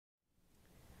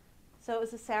So it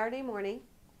was a Saturday morning,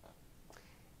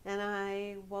 and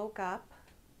I woke up,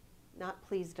 not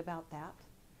pleased about that,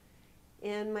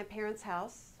 in my parents'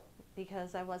 house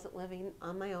because I wasn't living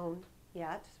on my own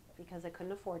yet because I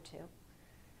couldn't afford to.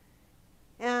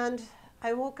 And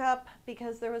I woke up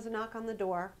because there was a knock on the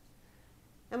door,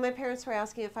 and my parents were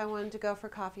asking if I wanted to go for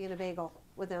coffee and a bagel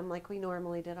with them like we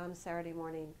normally did on a Saturday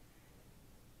morning.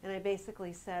 And I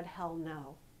basically said, hell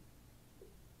no.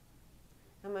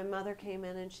 And my mother came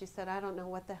in and she said, I don't know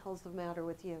what the hell's the matter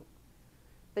with you,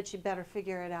 but you better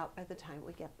figure it out by the time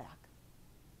we get back.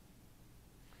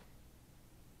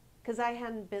 Because I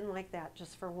hadn't been like that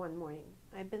just for one morning.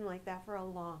 I'd been like that for a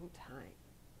long time.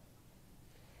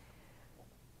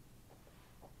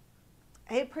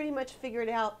 I had pretty much figured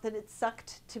out that it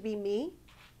sucked to be me,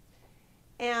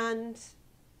 and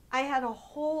I had a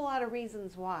whole lot of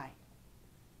reasons why.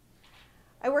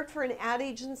 I worked for an ad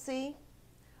agency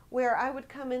where I would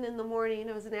come in the morning.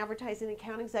 I was an advertising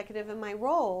account executive, and my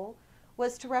role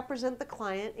was to represent the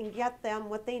client and get them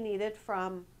what they needed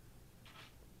from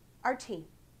our team.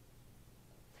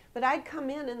 But I'd come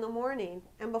in the morning,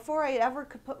 and before I ever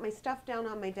could put my stuff down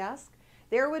on my desk,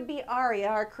 there would be Aria,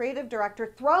 our creative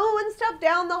director, throwing stuff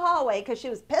down the hallway because she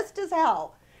was pissed as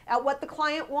hell at what the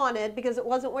client wanted because it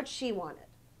wasn't what she wanted.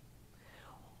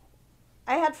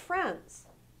 I had friends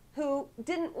who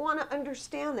didn't want to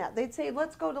understand that. They'd say,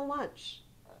 let's go to lunch.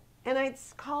 And I'd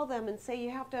call them and say,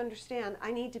 you have to understand,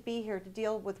 I need to be here to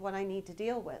deal with what I need to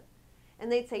deal with.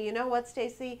 And they'd say, you know what,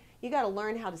 Stacey, you got to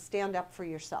learn how to stand up for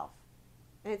yourself.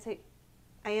 And I'd say,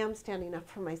 I am standing up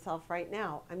for myself right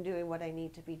now. I'm doing what I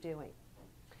need to be doing.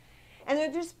 And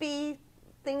there'd just be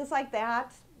things like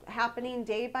that happening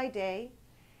day by day.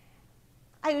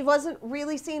 I wasn't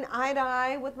really seeing eye to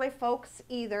eye with my folks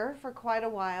either for quite a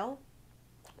while.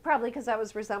 Probably because I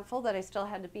was resentful that I still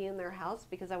had to be in their house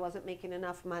because I wasn't making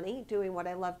enough money doing what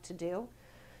I loved to do.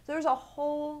 So there's a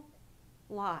whole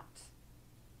lot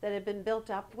that had been built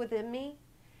up within me.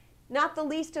 Not the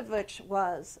least of which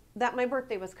was that my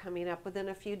birthday was coming up within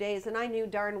a few days, and I knew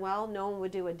darn well no one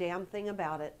would do a damn thing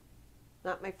about it.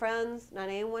 Not my friends, not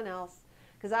anyone else,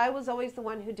 because I was always the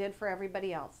one who did for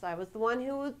everybody else. I was the one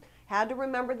who had to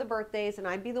remember the birthdays, and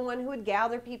I'd be the one who would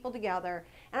gather people together,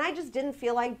 and I just didn't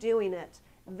feel like doing it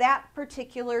that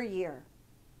particular year.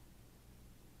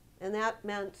 And that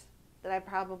meant that I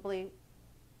probably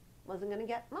wasn't going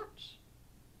to get much.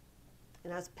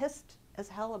 And I was pissed as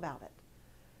hell about it.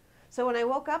 So when I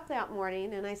woke up that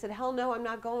morning and I said, hell no, I'm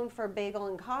not going for a bagel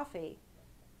and coffee,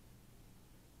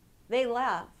 they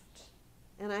left.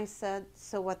 And I said,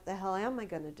 so what the hell am I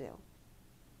going to do?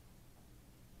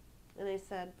 And they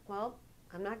said, well,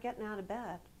 I'm not getting out of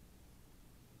bed.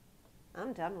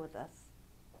 I'm done with this.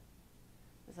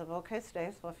 I said, well, okay,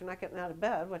 Stace, well, if you're not getting out of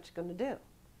bed, what you going to do?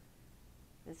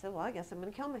 They said, well, I guess I'm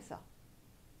going to kill myself.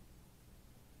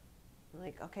 I'm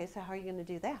like, okay, so how are you going to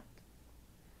do that?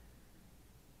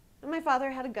 And my father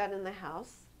had a gun in the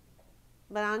house.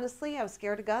 But honestly, I was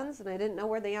scared of guns, and I didn't know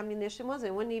where the ammunition was. I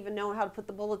wouldn't even know how to put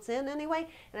the bullets in anyway.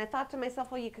 And I thought to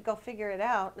myself, well, you could go figure it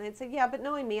out. And I'd say, yeah, but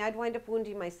knowing me, I'd wind up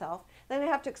wounding myself. Then I'd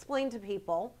have to explain to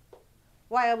people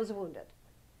why I was wounded.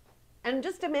 And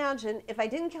just imagine if I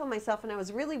didn't kill myself and I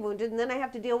was really wounded, and then I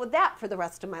have to deal with that for the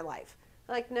rest of my life.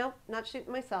 Like, no, not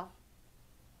shooting myself.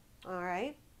 All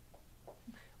right.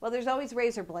 Well, there's always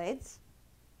razor blades.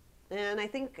 And I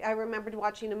think I remembered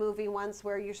watching a movie once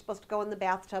where you're supposed to go in the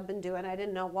bathtub and do it. I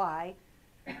didn't know why.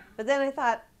 But then I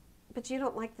thought, but you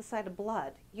don't like the sight of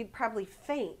blood. You'd probably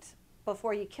faint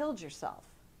before you killed yourself.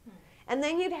 And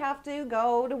then you'd have to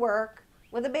go to work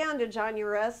with a bandage on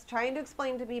your wrist, trying to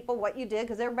explain to people what you did,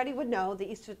 because everybody would know that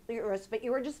you stood your wrist, but you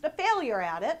were just a failure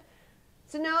at it.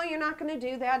 So no, you're not going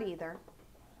to do that either.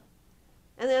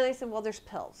 And then I said, well, there's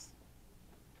pills.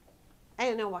 I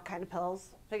didn't know what kind of pills.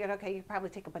 Figured, okay, you could probably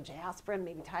take a bunch of aspirin,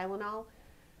 maybe Tylenol.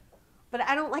 But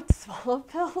I don't like to swallow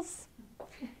pills.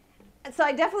 And so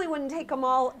I definitely wouldn't take them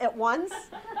all at once.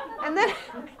 And then,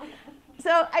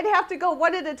 so I'd have to go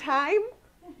one at a time.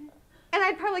 And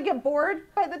I'd probably get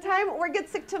bored by the time, or get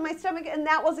sick to my stomach, and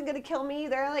that wasn't going to kill me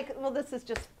either. I'm like, well, this is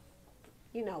just,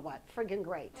 you know what, friggin'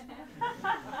 great.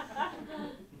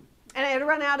 And I had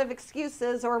run out of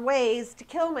excuses or ways to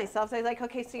kill myself. So I was like,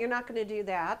 okay, so you're not going to do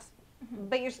that,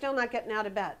 but you're still not getting out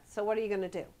of bed. So what are you going to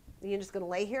do? Are you just going to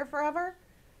lay here forever?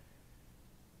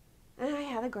 And I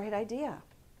had a great idea.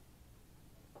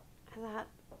 I thought,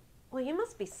 well, you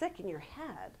must be sick in your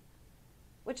head,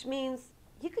 which means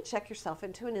you could check yourself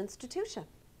into an institution,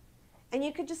 and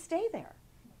you could just stay there.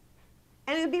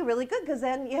 And it would be really good, because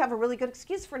then you have a really good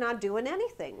excuse for not doing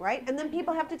anything, right? And then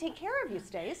people have to take care of you,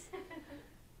 Stace.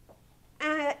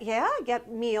 And yeah,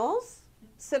 get meals,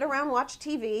 sit around, watch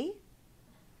TV,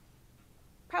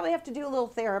 Probably have to do a little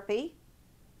therapy.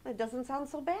 It doesn't sound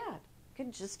so bad. I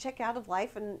could just check out of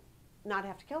life and not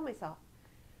have to kill myself.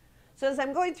 So as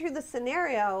I'm going through the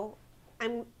scenario,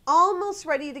 I'm almost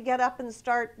ready to get up and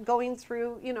start going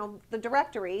through, the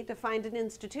directory to find an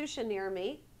institution near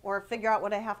me or figure out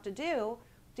what I have to do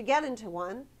to get into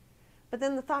one. But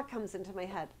then the thought comes into my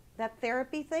head, that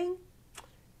therapy thing,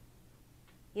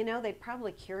 they'd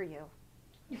probably cure you.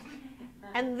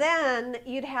 And then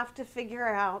you'd have to figure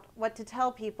out what to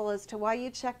tell people as to why you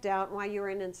checked out and why you were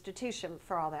in an institution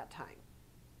for all that time.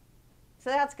 So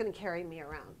that's going to carry me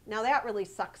around. Now that really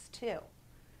sucks too.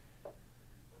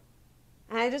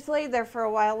 And I just laid there for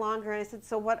a while longer and I said,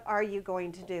 so what are you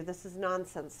going to do? This is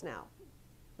nonsense now.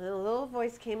 And a little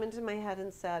voice came into my head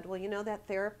and said, well, that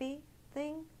therapy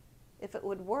thing, if it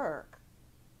would work,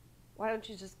 why don't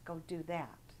you just go do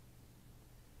that?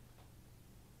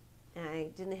 And I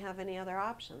didn't have any other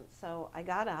options. So I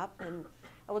got up, and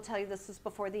I will tell you this is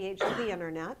before the age of the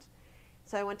internet.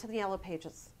 So I went to the Yellow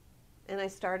Pages, and I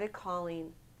started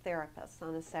calling therapists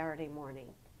on a Saturday morning,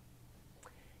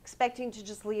 expecting to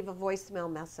just leave a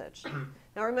voicemail message.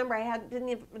 Now remember, didn't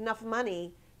have enough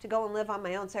money to go and live on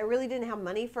my own, so I really didn't have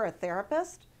money for a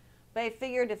therapist. But I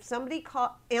figured if somebody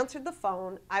answered the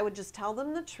phone, I would just tell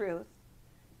them the truth,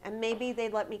 and maybe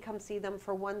they'd let me come see them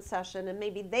for one session, and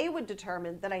maybe they would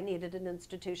determine that I needed an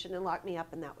institution and lock me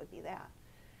up, and that would be that.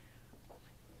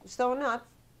 So enough,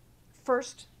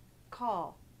 first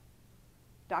call,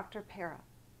 Dr. Para.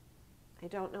 I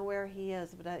don't know where he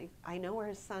is, but I know where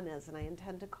his son is, and I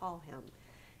intend to call him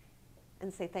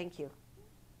and say thank you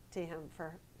to him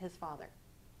for his father.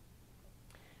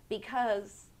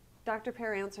 Because Dr.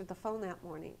 Para answered the phone that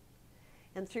morning,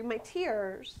 and through my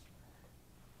tears,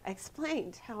 I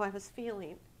explained how I was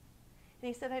feeling. And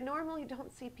he said, I normally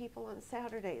don't see people on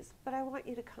Saturdays, but I want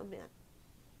you to come in.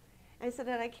 And I said,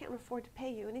 and I can't afford to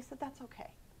pay you. And he said, that's okay.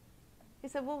 He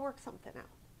said, we'll work something out.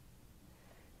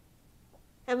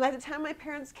 And by the time my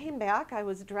parents came back, I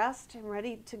was dressed and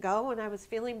ready to go, and I was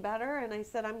feeling better. And I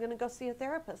said, I'm going to go see a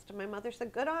therapist. And my mother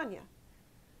said, good on you.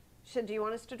 She said, do you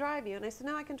want us to drive you? And I said,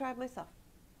 no, I can drive myself.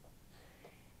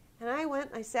 And I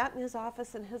went and I sat in his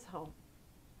office in his home.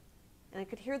 And I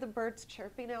could hear the birds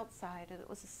chirping outside, and it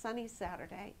was a sunny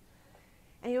Saturday.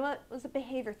 And it was a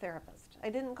behavior therapist. I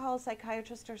didn't call a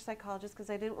psychiatrist or psychologist because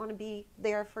I didn't want to be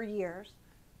there for years.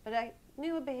 But I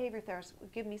knew a behavior therapist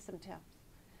would give me some tips.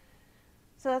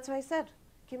 So that's what I said,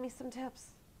 give me some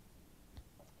tips.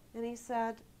 And he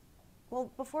said,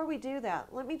 well, before we do that,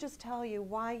 let me just tell you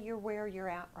why you're where you're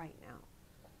at right now.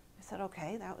 I said,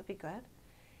 okay, that would be good.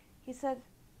 He said,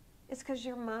 it's because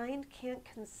your mind can't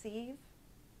conceive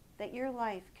that your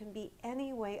life can be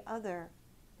any way other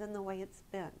than the way it's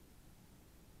been.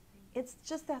 It's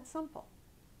just that simple.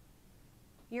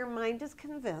 Your mind is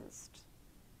convinced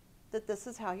that this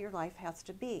is how your life has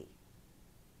to be.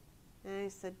 And I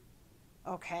said,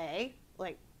 okay,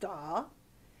 like, duh.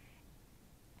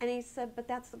 And he said, but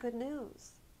that's the good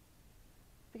news,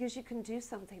 because you can do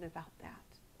something about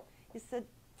that. He said,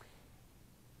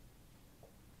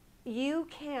 you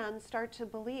can start to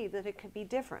believe that it could be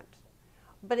different.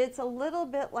 But it's a little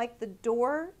bit like the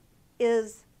door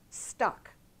is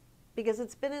stuck because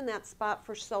it's been in that spot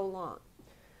for so long.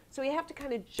 So we have to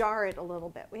kind of jar it a little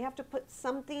bit. We have to put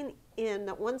something in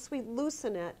that once we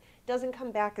loosen it, doesn't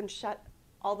come back and shut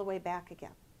all the way back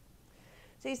again.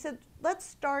 So he said, let's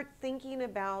start thinking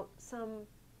about some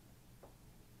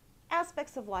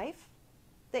aspects of life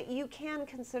that you can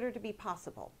consider to be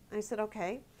possible. I said,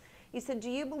 okay. He said,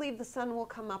 do you believe the sun will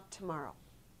come up tomorrow?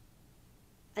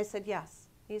 I said, yes.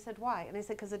 He said, why? And I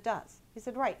said, because it does. He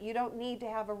said, right, you don't need to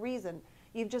have a reason.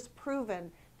 You've just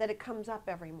proven that it comes up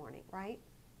every morning, right?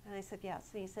 And I said,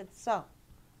 yes. And he said, so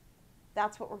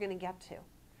that's what we're going to get to.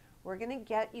 We're going to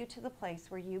get you to the place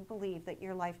where you believe that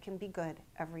your life can be good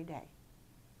every day.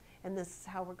 And this is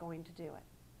how we're going to do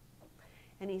it.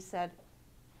 And he said,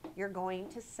 you're going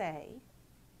to say,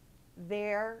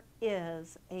 there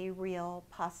is a real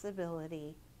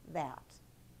possibility that.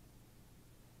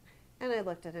 And I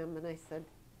looked at him and I said,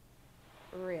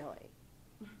 really?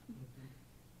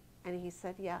 And he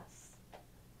said, yes.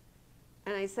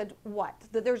 And I said, what?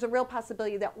 That there's a real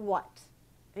possibility that what?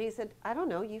 And he said, I don't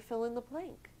know, you fill in the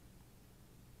blank.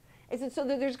 I said, so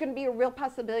that there's going to be a real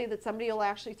possibility that somebody will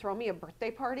actually throw me a birthday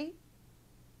party?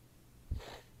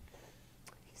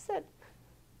 He said,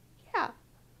 yeah.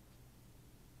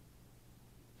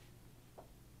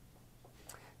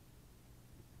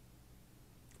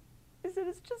 I said,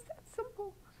 it's just that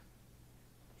simple.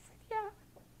 He said, yeah.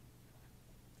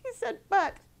 He said,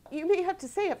 but you may have to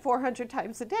say it 400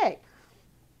 times a day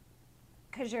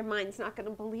because your mind's not going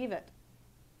to believe it.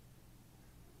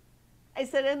 I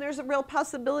said, and there's a real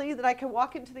possibility that I could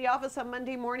walk into the office on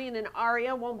Monday morning and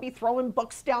Aria won't be throwing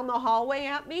books down the hallway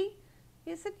at me.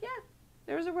 He said, yeah,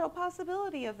 there's a real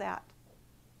possibility of that.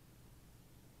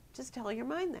 Just tell your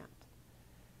mind that.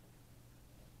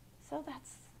 So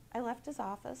I left his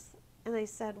office and I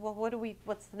said, well,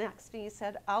 what's the next? And he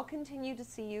said, I'll continue to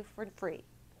see you for free.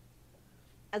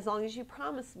 As long as you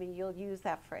promise me you'll use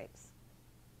that phrase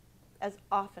as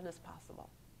often as possible.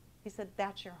 He said,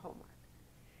 that's your homework.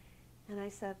 And I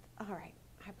said, all right,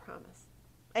 I promise.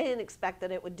 I didn't expect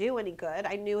that it would do any good.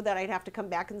 I knew that I'd have to come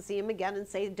back and see him again and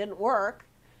say it didn't work.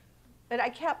 But I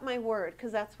kept my word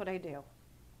because that's what I do.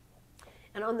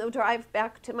 And on the drive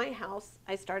back to my house,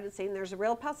 I started saying there's a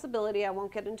real possibility I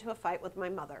won't get into a fight with my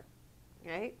mother.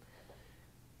 Right?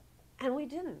 And we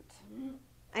didn't.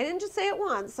 I didn't just say it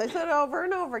once. I said it over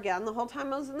and over again the whole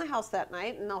time I was in the house that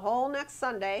night and the whole next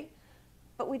Sunday.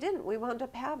 But we didn't. We wound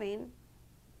up having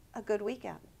a good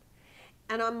weekend.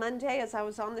 And on Monday, as I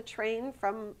was on the train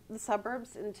from the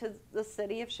suburbs into the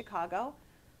city of Chicago,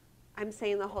 I'm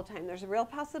saying the whole time, there's a real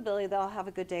possibility that I'll have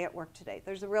a good day at work today.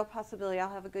 There's a real possibility I'll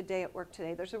have a good day at work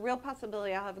today. There's a real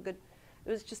possibility I'll have a good... It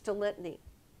was just a litany.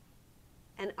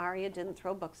 And Aria didn't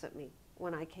throw books at me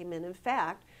when I came in. In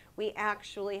fact, we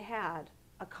actually had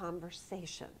a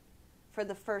conversation for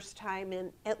the first time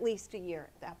in at least a year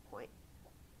at that point.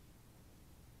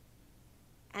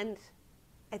 And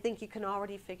I think you can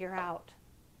already figure out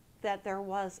that there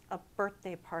was a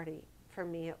birthday party for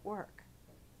me at work.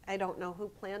 I don't know who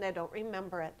planned, I don't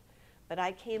remember it, but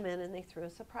I came in and they threw a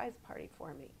surprise party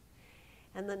for me.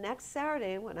 And the next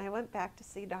Saturday when I went back to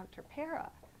see Dr. Para,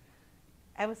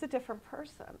 I was a different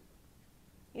person.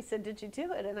 He said, did you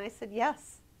do it? And I said,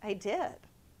 yes, I did.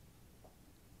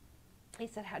 He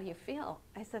said, how do you feel?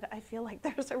 I said, I feel like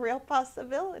there's a real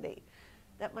possibility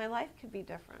that my life could be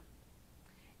different.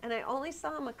 And I only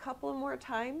saw him a couple of more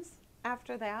times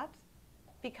after that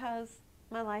because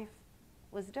my life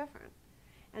was different.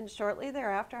 And shortly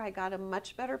thereafter, I got a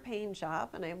much better paying job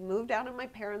and I moved out of my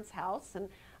parents' house and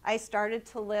I started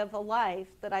to live a life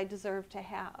that I deserved to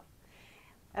have.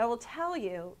 I will tell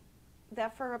you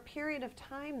that for a period of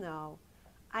time, though,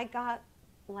 I got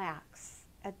lax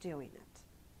at doing it.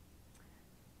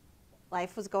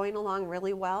 Life was going along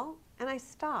really well, and I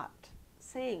stopped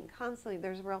saying constantly,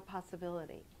 there's a real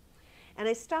possibility. And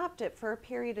I stopped it for a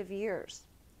period of years.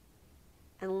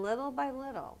 And little by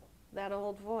little, that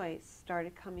old voice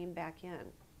started coming back in.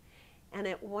 And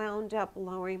it wound up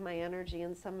lowering my energy.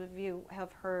 And some of you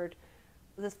have heard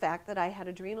the fact that I had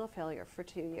adrenal failure for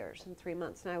 2 years and 3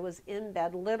 months. And I was in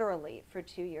bed literally for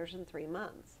 2 years and 3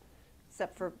 months,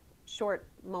 except for short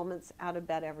moments out of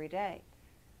bed every day.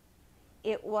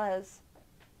 It was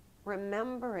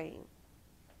remembering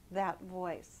that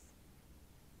voice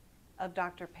of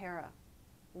Dr. Para.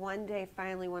 One day,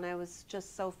 finally, when I was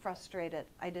just so frustrated,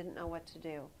 I didn't know what to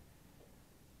do.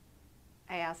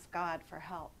 I asked God for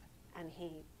help, and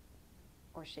he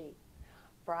or she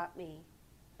brought me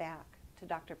back to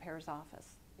Dr. Para's office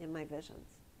in my visions.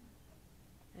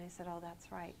 And I said, oh,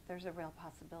 that's right. There's a real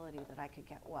possibility that I could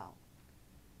get well.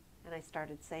 And I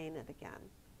started saying it again.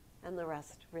 And the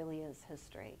rest really is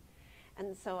history.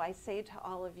 And so I say to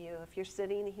all of you, if you're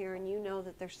sitting here and you know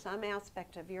that there's some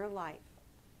aspect of your life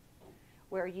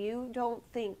where you don't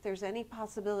think there's any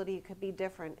possibility it could be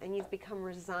different and you've become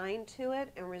resigned to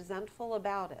it and resentful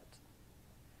about it,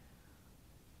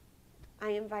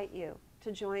 I invite you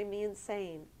to join me in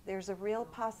saying there's a real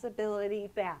possibility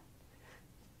that.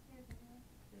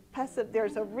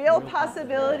 There's a real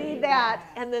possibility that,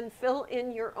 and then fill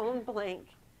in your own blank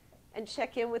and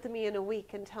check in with me in a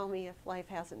week and tell me if life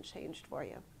hasn't changed for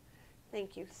you.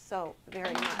 Thank you so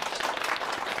very much.